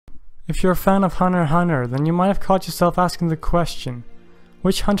If you're a fan of Hunter x Hunter, then you might have caught yourself asking the question,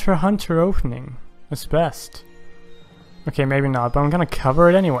 which Hunter x Hunter opening is best? Okay, maybe not, but I'm gonna cover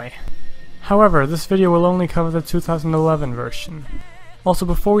it anyway. However, this video will only cover the 2011 version. Also,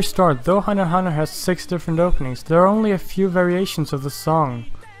 before we start, though Hunter x Hunter has 6 different openings, there are only a few variations of the song.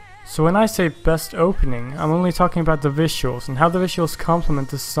 So when I say best opening, I'm only talking about the visuals and how the visuals complement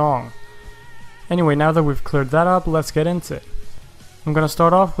the song. Anyway, now that we've cleared that up, let's get into it. I'm gonna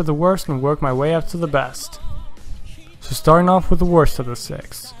start off with the worst and work my way up to the best. So starting off with the worst of the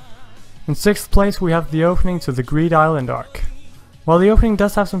 6. In 6th place we have the opening to the Greed Island arc. While the opening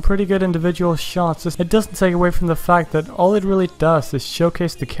does have some pretty good individual shots, it doesn't take away from the fact that all it really does is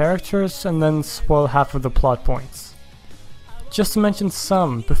showcase the characters and then spoil half of the plot points. Just to mention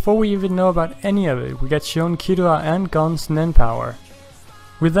some, before we even know about any of it, we get shown Killua and Gon's Nen power.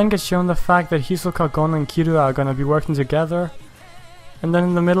 We then get shown the fact that Hisoka, Gon and Killua are gonna be working together, and then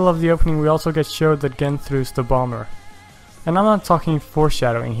in the middle of the opening we also get showed that Genthru is the bomber. And I'm not talking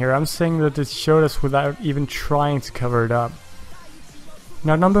foreshadowing here, I'm saying that it showed us without even trying to cover it up.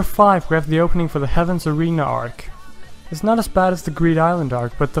 Now number 5 we have the opening for the Heaven's Arena arc. It's not as bad as the Greed Island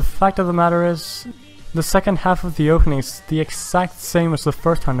arc, but the fact of the matter is, the second half of the opening is the exact same as the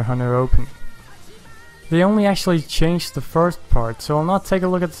first Hunter x Hunter opening. They only actually changed the first part, so I'll not take a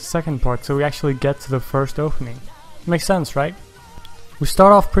look at the second part till we actually get to the first opening. Makes sense, right? We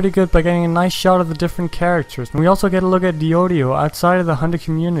start off pretty good by getting a nice shot of the different characters, and we also get a look at Diorio outside of the Hunter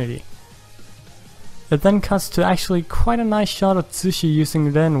community. It then cuts to actually quite a nice shot of Tsushi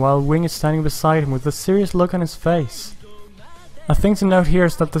using Ren while Wing is standing beside him with a serious look on his face. A thing to note here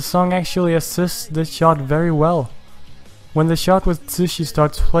is that the song actually assists this shot very well. When the shot with Tsushi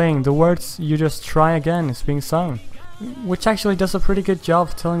starts playing, the words "you just try again" is being sung, which actually does a pretty good job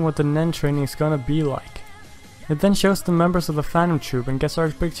of telling what the Nen training is gonna be like. It then shows the members of the Phantom Troop and gets our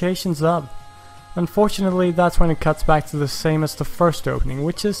expectations up. Unfortunately, that's when it cuts back to the same as the first opening,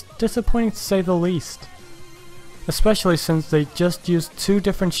 which is disappointing to say the least. Especially since they just used 2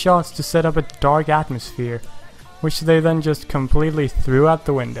 different shots to set up a dark atmosphere, which they then just completely threw out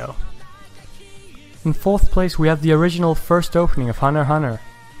the window. In 4th place we have the original first opening of Hunter x Hunter.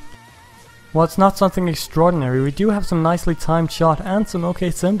 While it's not something extraordinary, we do have some nicely timed shot and some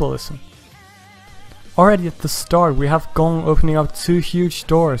okay symbolism. Already at the start we have Gon opening up 2 huge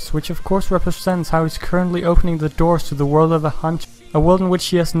doors, which of course represents how he's currently opening the doors to the world of the Hunter, a world in which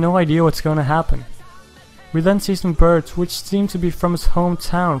he has no idea what's going to happen. We then see some birds, which seem to be from his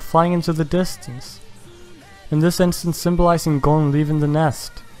hometown, flying into the distance. In this instance symbolizing Gon leaving the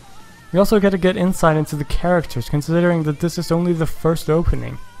nest. We also get a good insight into the characters, considering that this is only the first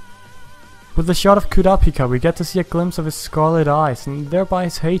opening. With the shot of Kurapika we get to see a glimpse of his scarlet eyes and thereby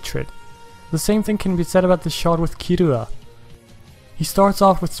his hatred. The same thing can be said about the shot with Killua. He starts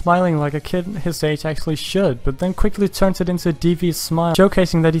off with smiling like a kid his age actually should, but then quickly turns it into a devious smile,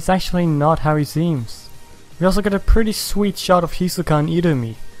 showcasing that he's actually not how he seems. We also get a pretty sweet shot of Hisoka and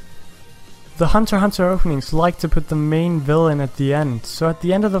Irumi. The Hunter x Hunter openings like to put the main villain at the end, so at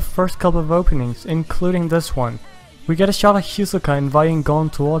the end of the first couple of openings, including this one, we get a shot of Hisoka inviting Gon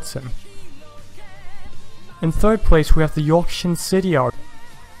towards him. In 3rd place we have the Yorkshin City arc.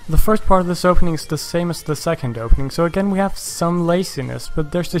 The first part of this opening is the same as the second opening, so again we have some laziness,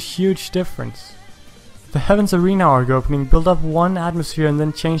 but there's a huge difference. The Heaven's Arena arc opening built up one atmosphere and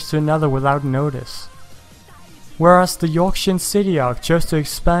then changed to another without notice. Whereas the Yorkshin City arc chose to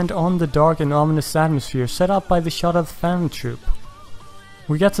expand on the dark and ominous atmosphere set up by the shot of the Phantom Troop.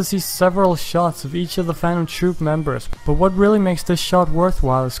 We get to see several shots of each of the Phantom Troop members, but what really makes this shot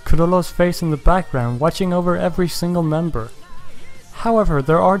worthwhile is Chrollo's face in the background watching over every single member. However,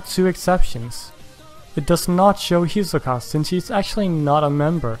 there are 2 exceptions. It does not show Hisoka since he's actually not a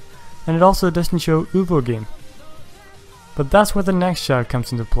member, and it also doesn't show Uvogin. But that's where the next shot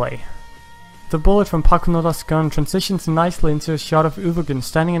comes into play. The bullet from Pakunoda's gun transitions nicely into a shot of Uvogin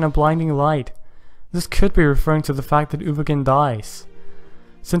standing in a blinding light. This could be referring to the fact that Uvogin dies,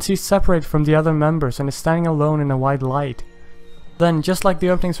 since he's separated from the other members and is standing alone in a white light. Then, just like the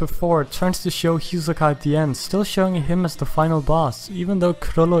openings before, it turns to show Hisoka at the end, still showing him as the final boss, even though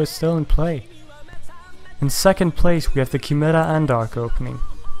Chrollo is still in play. In 2nd place we have the Chimera End arc opening.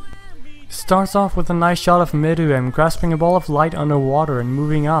 It starts off with a nice shot of Meruem grasping a ball of light underwater and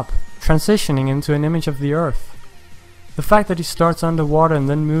moving up, transitioning into an image of the earth. The fact that he starts underwater and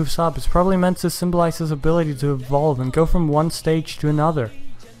then moves up is probably meant to symbolize his ability to evolve and go from one stage to another.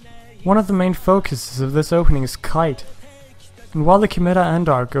 One of the main focuses of this opening is Kite. And while the Chimera End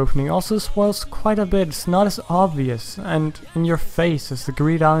arc opening also spoils quite a bit, it's not as obvious and in your face as the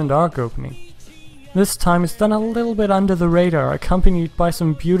Greed Island arc opening. This time it's done a little bit under the radar, accompanied by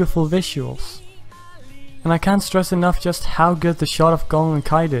some beautiful visuals. And I can't stress enough just how good the shot of Gon and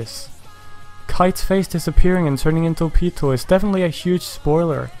Kite is. Kite's face disappearing and turning into Pitou is definitely a huge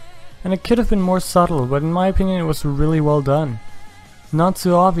spoiler, and it could have been more subtle, but in my opinion it was really well done. Not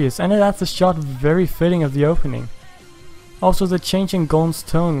too obvious, and it adds a shot very fitting of the opening. Also, the change in Gon's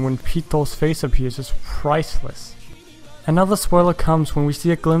tone when Pitou's face appears is priceless. Another spoiler comes when we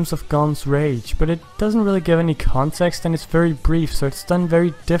see a glimpse of Gon's rage, but it doesn't really give any context and it's very brief, so it's done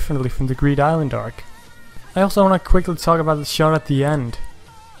very differently from the Greed Island arc. I also want to quickly talk about the shot at the end.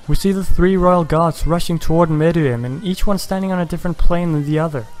 We see the three royal gods rushing toward Meruem, and each one standing on a different plane than the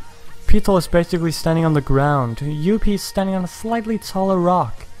other. Pitou is basically standing on the ground, Youpi is standing on a slightly taller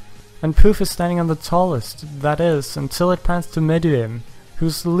rock, and Poof is standing on the tallest, that is, until it pans to Meruem, who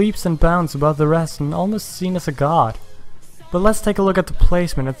leaps and bounds above the rest and almost seen as a god. But let's take a look at the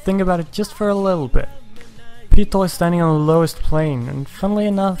placement and think about it just for a little bit. Pitou is standing on the lowest plane, and funnily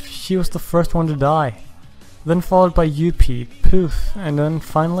enough, she was the first one to die. Then followed by Youpi, Poof, and then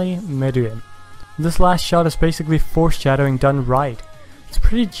finally Meruem. This last shot is basically foreshadowing done right. It's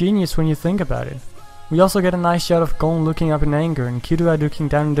pretty genius when you think about it. We also get a nice shot of Gon looking up in anger and Killua looking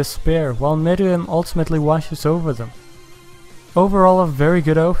down in despair, while Meruem ultimately washes over them. Overall a very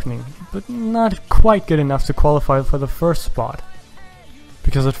good opening, but not quite good enough to qualify for the first spot.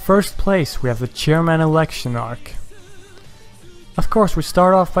 Because at first place we have the chairman election arc. Of course, we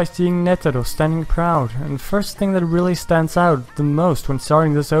start off by seeing Netero standing proud, and first thing that really stands out the most when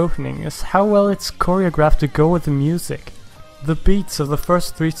starting this opening is how well it's choreographed to go with the music. The beats of the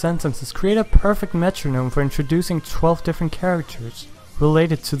first 3 sentences create a perfect metronome for introducing 12 different characters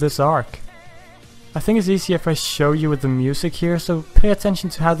related to this arc. I think it's easier if I show you with the music here, so pay attention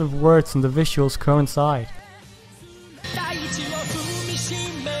to how the words and the visuals coincide.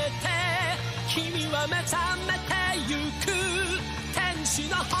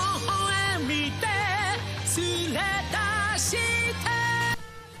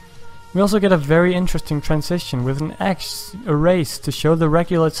 We also get a very interesting transition with an X erased to show the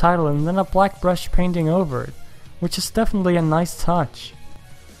regular title and then a black brush painting over it, which is definitely a nice touch.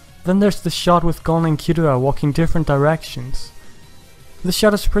 Then there's the shot with Gon and Killua walking different directions. This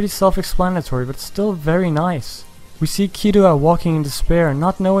shot is pretty self-explanatory but still very nice. We see Killua walking in despair,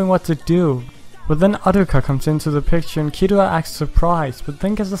 not knowing what to do, but then Aruka comes into the picture and Killua acts surprised but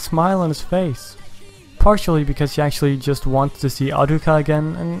then gets a smile on his face. Partially because he actually just wants to see Aruka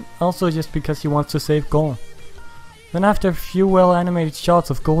again, and also just because he wants to save Gon. Then after a few well animated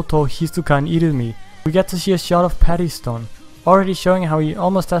shots of Goto, Hizuka and Irumi, we get to see a shot of Paddystone, already showing how he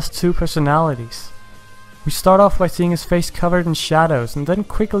almost has 2 personalities. We start off by seeing his face covered in shadows, and then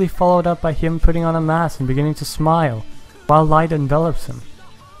quickly followed up by him putting on a mask and beginning to smile, while light envelops him.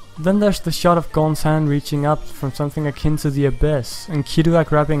 Then there's the shot of Gon's hand reaching up from something akin to the abyss, and Killua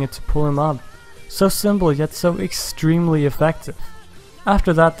grabbing it to pull him up. So simple yet so extremely effective.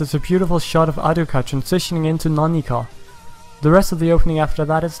 After that there's a beautiful shot of Aruka transitioning into Nanika. The rest of the opening after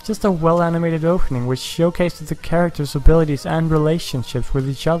that is just a well animated opening which showcases the characters' abilities and relationships with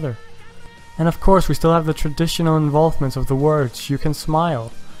each other. And of course we still have the traditional involvements of the words "you can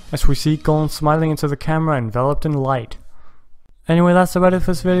smile," as we see Gon smiling into the camera enveloped in light. Anyway, that's about it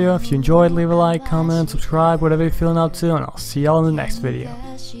for this video. If you enjoyed, leave a like, comment, and subscribe, whatever you're feeling up to, and I'll see y'all in the next video.